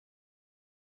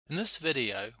In this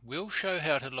video, we'll show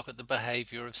how to look at the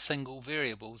behavior of single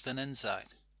variables in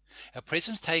iNZight. Our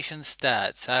presentation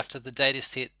starts after the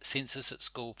dataset Census at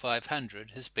School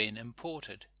 500 has been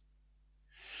imported.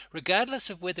 Regardless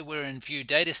of whether we're in View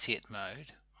Dataset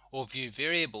mode or View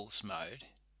Variables mode,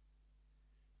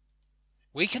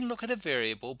 we can look at a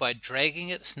variable by dragging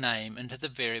its name into the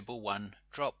Variable 1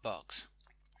 drop box.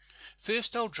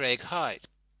 First, I'll drag height.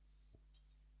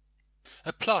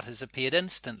 A plot has appeared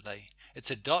instantly. It's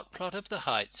a dot plot of the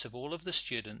heights of all of the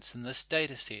students in this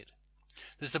dataset.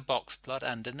 There's a box plot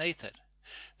underneath it.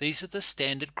 These are the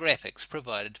standard graphics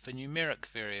provided for numeric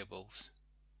variables.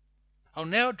 I'll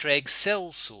now drag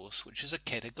cell source, which is a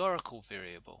categorical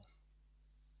variable.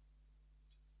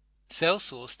 Cell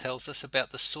source tells us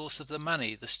about the source of the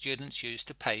money the students use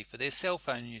to pay for their cell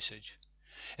phone usage.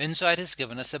 iNZight has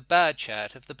given us a bar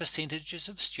chart of the percentages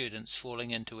of students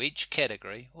falling into each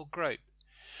category or group.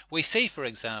 We see, for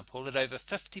example, that over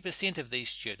 50% of these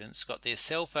students got their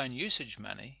cell phone usage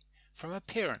money from a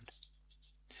parent.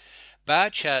 Bar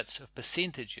charts of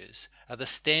percentages are the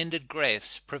standard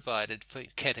graphs provided for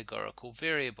categorical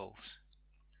variables.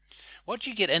 What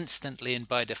you get instantly and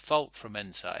by default from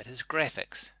iNZight is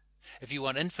graphics. If you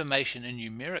want information in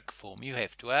numeric form, you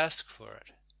have to ask for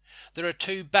it. There are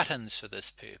two buttons for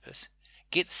this purpose: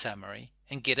 Get Summary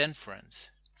and Get Inference.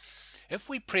 If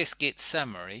we press Get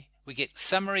Summary, we get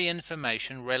summary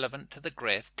information relevant to the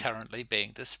graph currently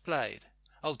being displayed.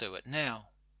 I'll do it now.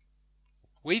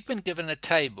 We've been given a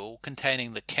table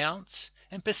containing the counts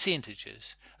and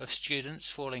percentages of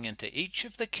students falling into each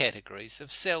of the categories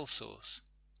of cell source.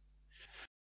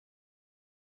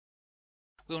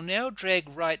 We'll now drag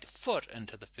right foot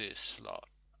into the first slot.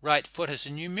 Right foot is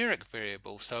a numeric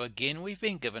variable, so again we've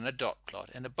been given a dot plot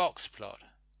and a box plot.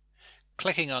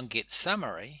 Clicking on Get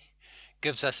Summary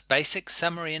gives us basic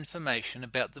summary information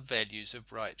about the values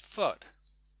of right foot.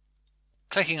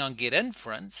 Clicking on Get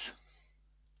Inference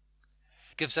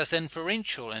gives us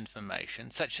inferential information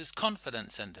such as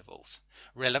confidence intervals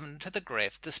relevant to the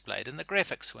graph displayed in the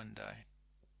graphics window.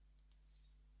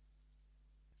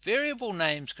 Variable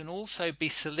names can also be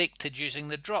selected using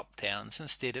the drop-downs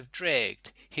instead of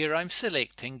dragged. Here I'm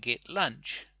selecting Get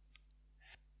Lunch.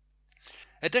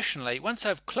 Additionally, once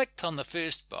I've clicked on the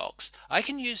first box, I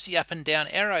can use the up and down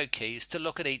arrow keys to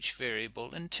look at each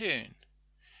variable in turn.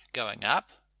 Going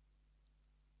up,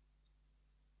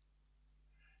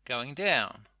 going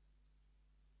down.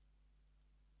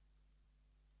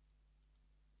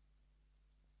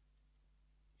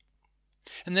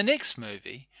 In the next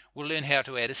movie, we'll learn how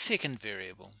to add a second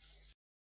variable.